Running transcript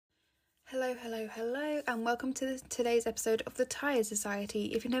Hello, and welcome to today's episode of the Tired Society.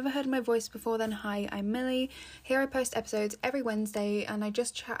 If you've never heard my voice before, then hi, I'm Millie. Here I post episodes every Wednesday, and I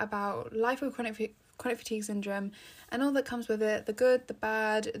just chat about life with chronic fatigue syndrome and all that comes with it, the good, the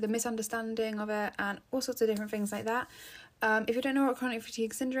bad, the misunderstanding of it, and all sorts of different things like that. If you don't know what chronic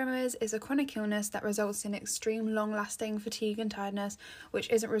fatigue syndrome is, it's a chronic illness that results in extreme long-lasting fatigue and tiredness, which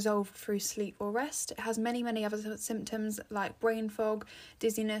isn't resolved through sleep or rest. It has many other symptoms like brain fog,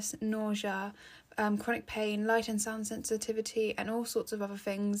 dizziness, nausea, chronic pain, light and sound sensitivity, and all sorts of other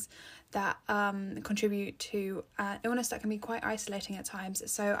things that contribute to an illness that can be quite isolating at times.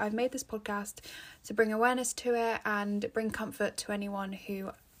 So I've made this podcast to bring awareness to it and bring comfort to anyone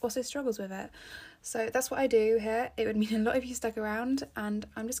who also struggles with it. So that's what I do here. It would mean a lot if you stuck around, and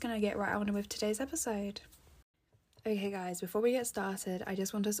I'm just going to get right on with today's episode. Okay guys, before we get started, I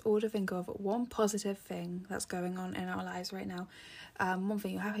just want us all to think of one positive thing that's going on in our lives right now. One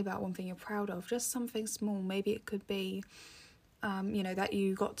thing you're happy about, one thing you're proud of, just something small. Maybe it could be, that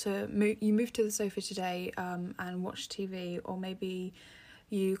you got to moved to the sofa today and watched TV, or maybe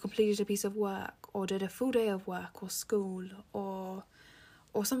you completed a piece of work, or did a full day of work or school, or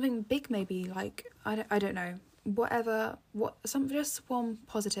something big, maybe, like, I don't know, just one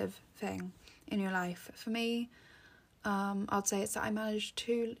positive thing in your life. For me, I'd say it's that I managed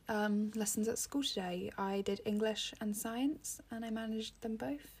 2 lessons at school today. I did English and science, and I managed them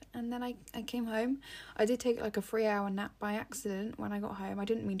both, and then I came home. I did take like a 3-hour nap by accident when I got home. I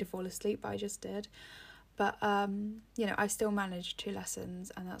didn't mean to fall asleep, but I just did. But, I still managed 2 lessons,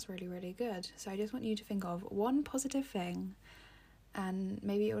 and that's really good. So I just want you to think of one positive thing, and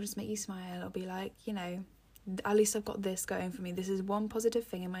maybe it'll just make you smile. It'll be like, at least I've got this going for me. This is one positive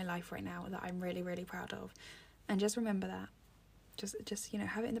thing in my life right now that I'm really proud of. And just remember that. Just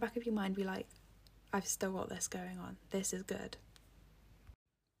have it in the back of your mind. Be like, I've still got this going on. This is good.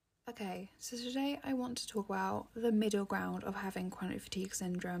 Okay, so today I want to talk about the middle ground of having chronic fatigue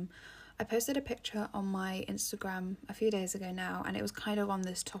syndrome. I posted a picture on my Instagram a few days ago now, and it was kind of on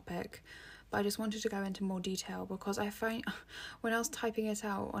this topic, but I just wanted to go into more detail because I find when I was typing it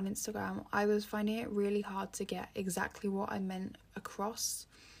out on Instagram, I was finding it really hard to get exactly what I meant across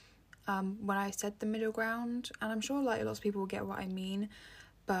when I said the middle ground. And I'm sure like lots of people will get what I mean,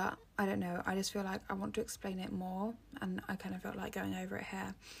 but I don't know. I just feel like I want to explain it more, and I kind of felt like going over it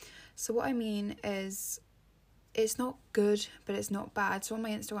here. So what I mean is, it's not good, but it's not bad. So on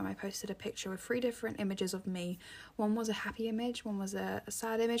my Instagram, I posted a picture with 3 different images of me. One was a happy image, one was a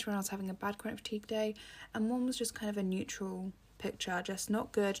sad image when I was having a bad chronic fatigue day, and one was just kind of a neutral picture, just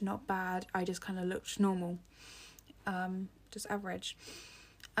not good, not bad. I just kind of looked normal, just average.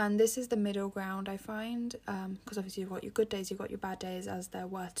 And this is the middle ground, I find, because obviously you've got your good days, you've got your bad days, as there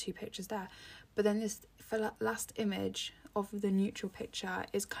were 2 pictures there. But then this last image of the neutral picture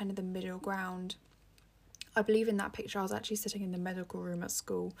is kind of the middle ground. I believe in that picture I was actually sitting in the medical room at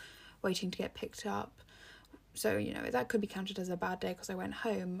school waiting to get picked up. So, that could be counted as a bad day because I went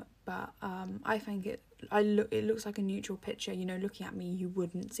home. But I think it looks like a neutral picture. Looking at me, you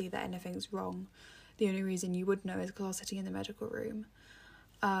wouldn't see that anything's wrong. The only reason you would know is because I was sitting in the medical room.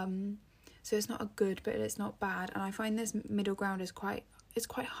 So it's not a good, but it's not bad. And I find this middle ground is quite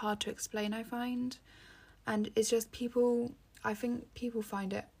hard to explain, I find. And it's just I think people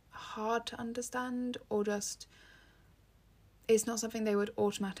find it hard to understand, or just it's not something they would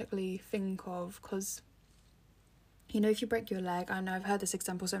automatically think of, because if you break your leg, I know I've heard this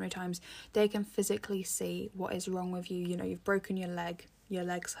example so many times, they can physically see what is wrong with you. You've broken your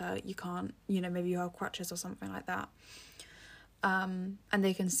legs hurt, you can't, maybe you have crutches or something like that, and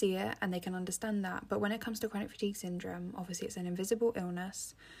they can see it and they can understand that. But when it comes to chronic fatigue syndrome, obviously it's an invisible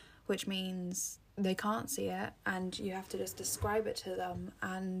illness, which means they can't see it, and you have to just describe it to them,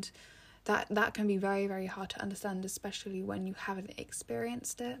 and that can be very hard to understand, especially when you haven't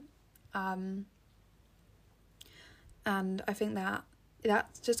experienced it. And I think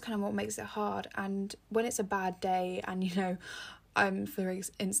that's just kind of what makes it hard. And when it's a bad day, and I'm, for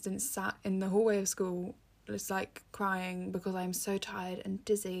instance, sat in the hallway of school, it's like crying because I'm so tired and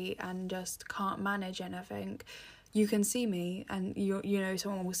dizzy and just can't manage anything, you can see me, and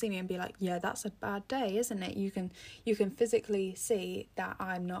someone will see me and be like, yeah, that's a bad day, isn't it? You can physically see that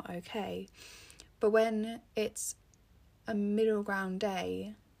I'm not okay. But when it's a middle ground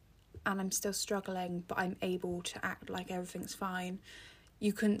day and I'm still struggling, but I'm able to act like everything's fine,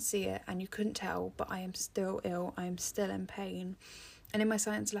 you couldn't see it and you couldn't tell, but I am still ill, I am still in pain. And in my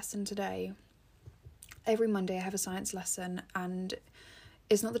science lesson today, every Monday I have a science lesson, and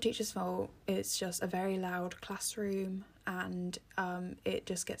it's not the teacher's fault, it's just a very loud classroom, and it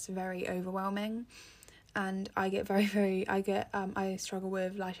just gets very overwhelming. and I struggle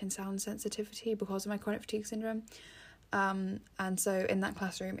with light and sound sensitivity because of my chronic fatigue syndrome. And so in that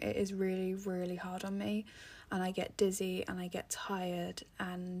classroom, it is really, really hard on me, and I get dizzy and I get tired,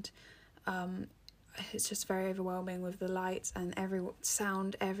 and it's just very overwhelming with the lights and every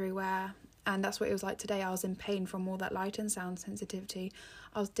sound everywhere. And that's what it was like today. I was in pain from all that light and sound sensitivity.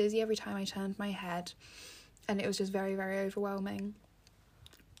 I was dizzy every time I turned my head, and it was just very, very overwhelming.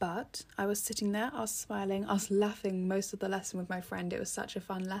 But I was sitting there, I was smiling, I was laughing most of the lesson with my friend. It was such a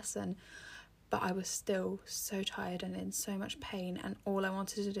fun lesson. But I was still so tired and in so much pain, and all I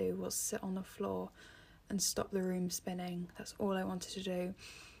wanted to do was sit on the floor and stop the room spinning. That's all I wanted to do.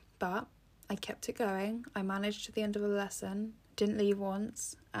 But I kept it going. I managed to the end of the lesson, didn't leave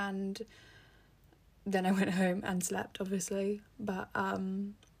once, and then I went home and slept, obviously. But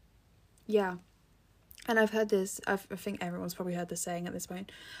yeah. And I've heard this, I think everyone's probably heard this saying at this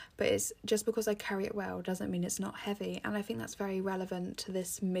point, but it's just because I carry it well doesn't mean it's not heavy. And I think that's very relevant to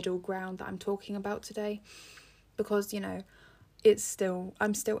this middle ground that I'm talking about today, because, you know,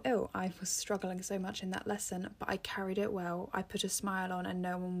 I'm still ill. I was struggling so much in that lesson, but I carried it well. I put a smile on and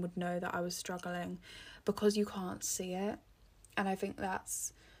no one would know that I was struggling because you can't see it. And I think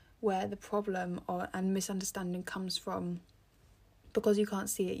that's where the problem and misunderstanding comes from. Because you can't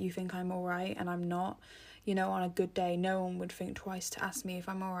see it, you think I'm alright, and I'm not. You know, on a good day, no one would think twice to ask me if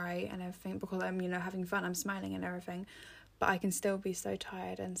I'm alright and everything, because I'm, you know, having fun, I'm smiling and everything. But I can still be so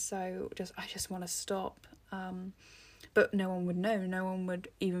tired, and so I just want to stop. But no one would know. No one would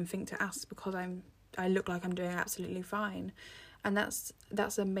even think to ask, because I look like I'm doing absolutely fine. And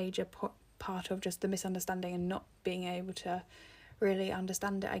that's a major part of just the misunderstanding and not being able to really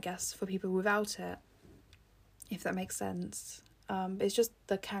understand it, I guess, for people without it, if that makes sense. It's just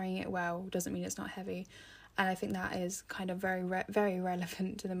the carrying it well doesn't mean it's not heavy, and I think that is kind of very very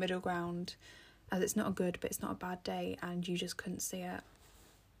relevant to the middle ground, as it's not a good but it's not a bad day and you just couldn't see it.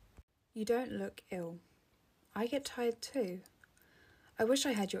 You don't look ill. I get tired too. I wish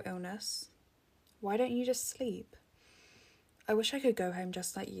I had your illness. Why don't you just sleep? I wish I could go home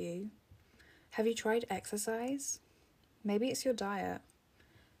just like you. Have you tried exercise? Maybe it's your diet.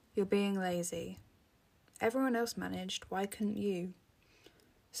 You're being lazy. Everyone else managed, why couldn't you?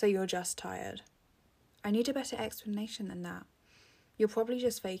 So you're just tired. I need a better explanation than that. You're probably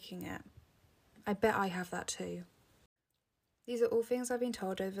just faking it. I bet I have that too. These are all things I've been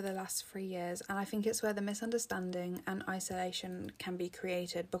told over the last 3 years, and I think it's where the misunderstanding and isolation can be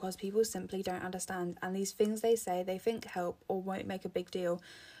created, because people simply don't understand, and these things they say they think help or won't make a big deal,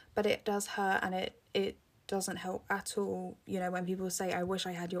 but it does hurt, and it doesn't help at all. You know, when people say, I wish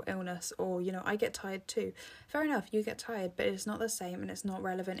I had your illness, or, you know, I get tired too. Fair enough, you get tired, but it's not the same and it's not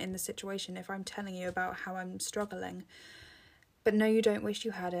relevant in the situation if I'm telling you about how I'm struggling. But no, you don't wish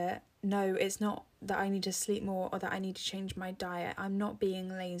you had it. No, it's not that I need to sleep more or that I need to change my diet. I'm not being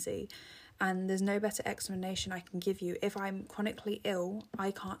lazy, and there's no better explanation I can give you. If I'm chronically ill,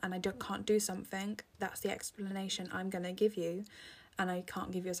 I can't do something, that's the explanation I'm going to give you. And I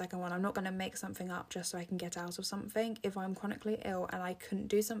can't give you a second one. I'm not going to make something up just so I can get out of something. If I'm chronically ill and I couldn't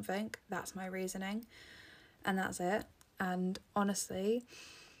do something, that's my reasoning. And that's it. And honestly,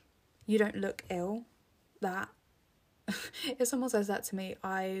 you don't look ill. That if someone says that to me,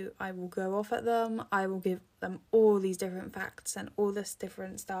 I will go off at them. I will give them all these different facts and all this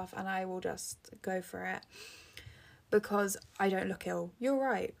different stuff, and I will just go for it. Because I don't look ill. You're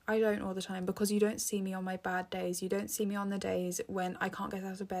right, I don't all the time, because you don't see me on my bad days. You don't see me on the days when I can't get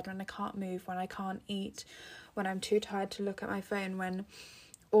out of bed, when I can't move, when I can't eat, when I'm too tired to look at my phone, when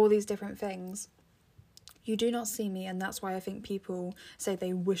all these different things. You do not see me, and that's why I think people say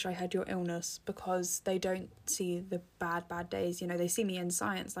they wish I had your illness, because they don't see the bad days. You know, they see me in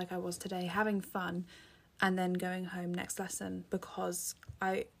science like I was today, having fun, and then going home next lesson, because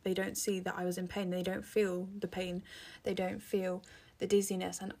they don't see that I was in pain. They don't feel the pain. They don't feel the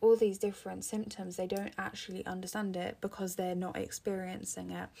dizziness and all these different symptoms. They don't actually understand it because they're not experiencing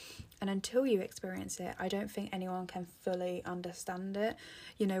it. And until you experience it, I don't think anyone can fully understand it.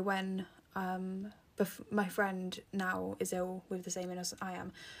 You know, when my friend now is ill with the same illness I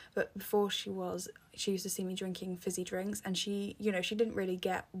am, but before she used to see me drinking fizzy drinks, and she didn't really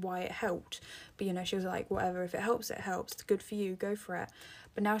get why it helped, but she was like, whatever, if it helps, it's good for you, go for it.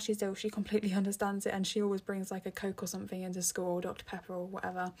 But now she's ill, she completely understands it, and she always brings like a Coke or something into school, or Dr. Pepper or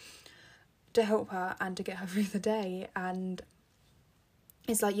whatever, to help her and to get her through the day. And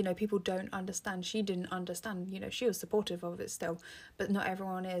it's like, people don't understand. She didn't understand, she was supportive of it still, but not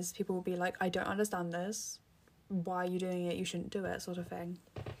everyone is. People will be like, I don't understand this. Why are you doing it? You shouldn't do it, sort of thing.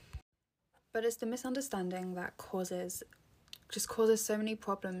 But it's the misunderstanding that causes just causes so many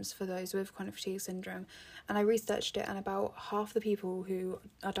problems for those with chronic fatigue syndrome. And I researched it, and about half the people who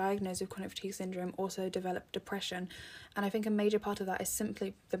are diagnosed with chronic fatigue syndrome also develop depression. And I think a major part of that is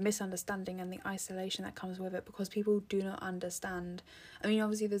simply the misunderstanding and the isolation that comes with it, because people do not understand. I mean,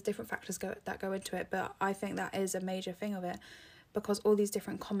 obviously there's different factors that go into it, but I think that is a major thing of it, because all these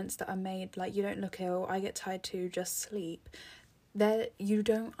different comments that are made, like, you don't look ill, I get tired too, just sleep. You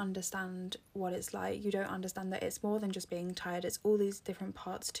don't understand what it's like. You don't understand that it's more than just being tired. It's all these different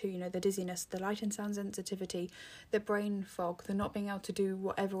parts too, you know, the dizziness, the light and sound sensitivity, the brain fog, the not being able to do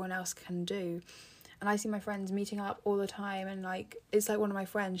what everyone else can do. And I see my friends meeting up all the time, and like, it's like one of my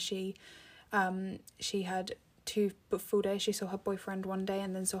friends, she had 2 full days. She saw her boyfriend one day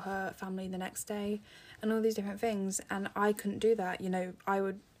and then saw her family the next day, and all these different things. And I couldn't do that. You know,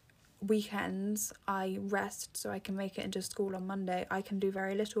 weekends I rest so I can make it into school on Monday. I can do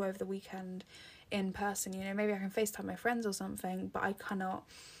very little over the weekend in person. You know, maybe I can FaceTime my friends or something, but I cannot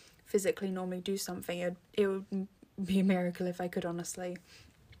physically normally do something. It would be a miracle if I could, honestly.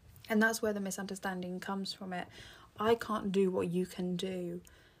 And that's where the misunderstanding comes from it. I can't do what you can do,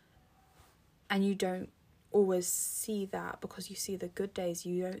 and you don't always see that, because you see the good days,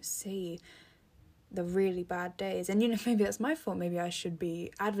 you don't see the really bad days. And, you know, maybe that's my fault. Maybe I should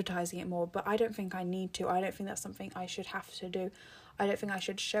be advertising it more, but I don't think I need to. I don't think that's something I should have to do. I don't think I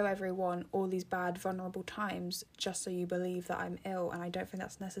should show everyone all these bad, vulnerable times just so you believe that I'm ill, and I don't think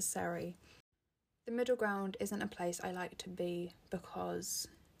that's necessary. The middle ground isn't a place I like to be, because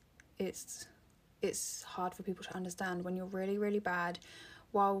it's hard for people to understand when you're really, really bad.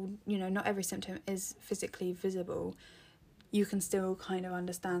 While, you know, not every symptom is physically visible, you can still kind of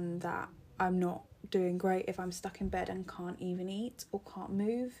understand that I'm not doing great if I'm stuck in bed and can't even eat or can't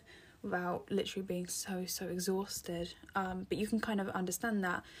move without literally being so exhausted. But you can kind of understand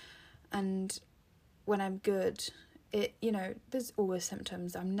that. And when I'm good, you know, there's always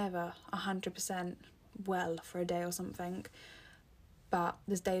symptoms. I'm never 100% well for a day or something. But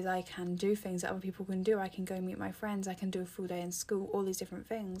there's days I can do things that other people can do. I can go meet my friends. I can do a full day in school, all these different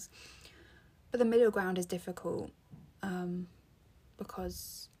things. But the middle ground is difficult,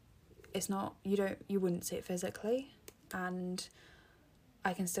 because it's not, you wouldn't see it physically, and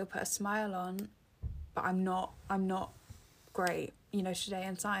I can still put a smile on, but I'm not great. You know, today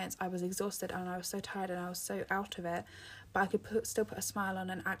in science I was exhausted and I was so tired and I was so out of it, but I could still put a smile on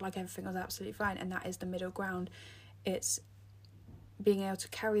and act like everything was absolutely fine. And that is the middle ground. It's being able to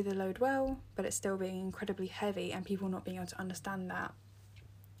carry the load well, but it's still being incredibly heavy, and people not being able to understand that.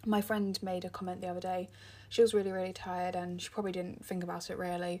 My friend made a comment the other day. She was really, really tired, and she probably didn't think about it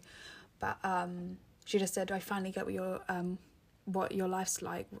really, but she just said, I finally get what your life's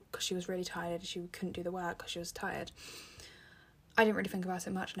like, because she was really tired and she couldn't do the work because she was tired. I didn't really think about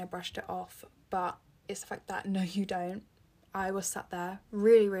it much and I brushed it off, but it's the fact that, no, you don't. I was sat there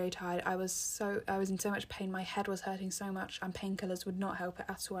really, really tired. I was in so much pain. My head was hurting so much, and painkillers would not help it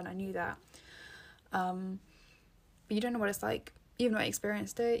at all, and I knew that. But you don't know what it's like. You've not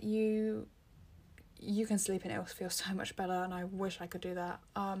experienced it. You can sleep and it'll feel so much better, and I wish I could do that.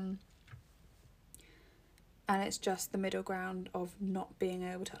 And it's just the middle ground of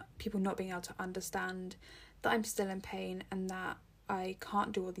people not being able to understand that I'm still in pain and that I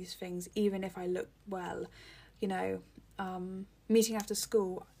can't do all these things even if I look well. You know, meeting after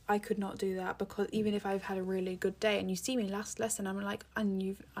school, I could not do that, because even if I've had a really good day and you see me last lesson, I'm like, and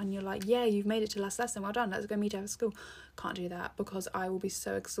you're like, yeah, you've made it to last lesson, well done, let's go meet after school. Can't do that, because I will be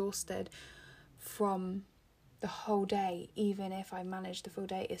so exhausted from the whole day. Even if I manage the full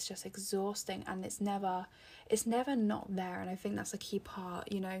day, it's just exhausting, and it's never not there. And I think that's a key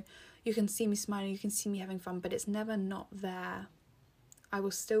part. You know, you can see me smiling, you can see me having fun, but it's never not there. I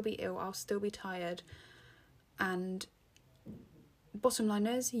will still be ill, I'll still be tired, and bottom line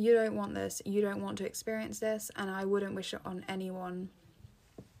is, you don't want this, you don't want to experience this, and I wouldn't wish it on anyone.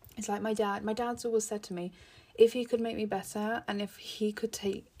 It's like my dad's always said to me, if he could make me better, and if he could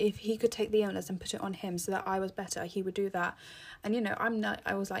take the illness and put it on him so that I was better, he would do that. And, you know,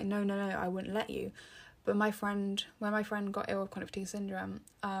 I was like, no, I wouldn't let you. But when my friend got ill with chronic fatigue syndrome,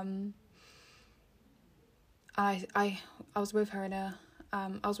 I was with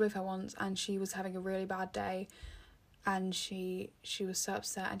her once, and she was having a really bad day, and she was so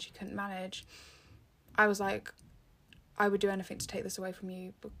upset and she couldn't manage. I was like, I would do anything to take this away from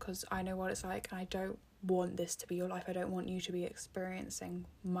you, because I know what it's like, and I don't want this to be your life. I don't want you to be experiencing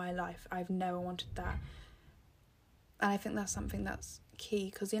my life. I've never wanted that. And I think that's something that's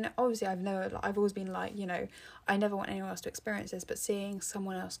key, because, you know, obviously I've always been like, you know, I never want anyone else to experience this, but seeing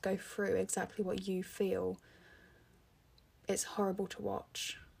someone else go through exactly what you feel, it's horrible to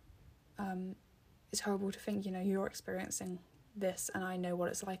watch. It's horrible to think, you know, you're experiencing this and I know what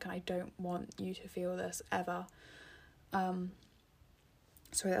it's like, and I don't want you to feel this ever.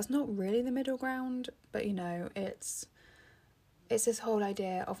 Sorry, that's not really the middle ground, but you know, it's this whole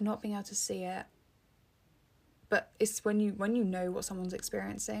idea of not being able to see it, but it's when you know what someone's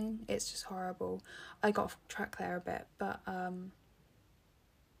experiencing, it's just horrible. I got off track there a bit, but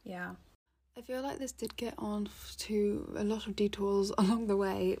yeah. I feel like this did get on to a lot of detours along the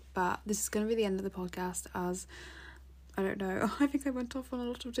way, but this is going to be the end of the podcast, as I don't know, I think I went off on a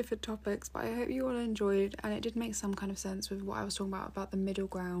lot of different topics, but I hope you all enjoyed, and it did make some kind of sense with what I was talking about the middle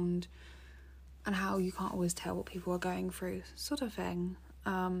ground and how you can't always tell what people are going through, sort of thing.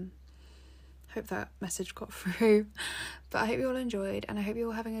 Hope that message got through, but I hope you all enjoyed, and I hope you're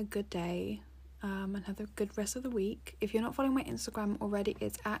all having a good day, and have a good rest of the week. If you're not following my Instagram already,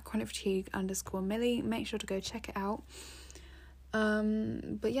 it's at chronicfatigue_Millie. Make sure to go check it out.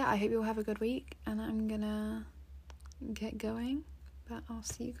 But yeah, I hope you all have a good week, and I'm gonna get going, but I'll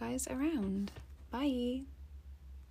see you guys around. Bye.